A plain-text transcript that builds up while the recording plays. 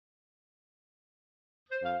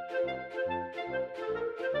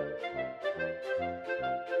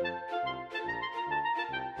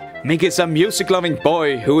Mik is a music-loving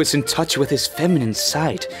boy who is in touch with his feminine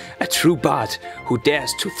side, a true bard who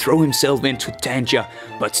dares to throw himself into danger,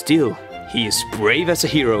 but still, he is brave as a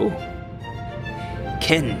hero.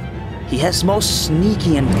 Ken, he has most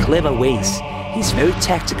sneaky and clever ways. He's very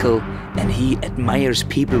tactical, and he admires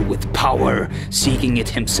people with power, seeking it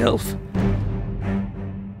himself.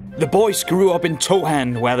 The boys grew up in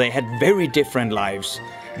Tohan, where they had very different lives.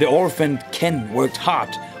 The orphaned Ken worked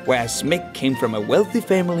hard, whereas Mik came from a wealthy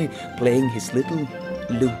family playing his little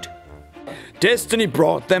lute. Destiny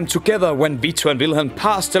brought them together when Vito and Wilhelm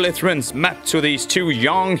passed Alethrion's map to these two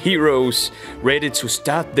young heroes, ready to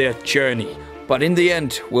start their journey. But in the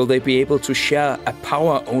end, will they be able to share a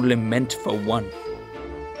power only meant for one?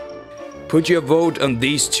 Put your vote on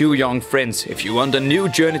these two young friends if you want a new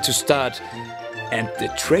journey to start and the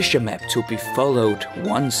treasure map to be followed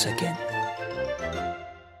once again.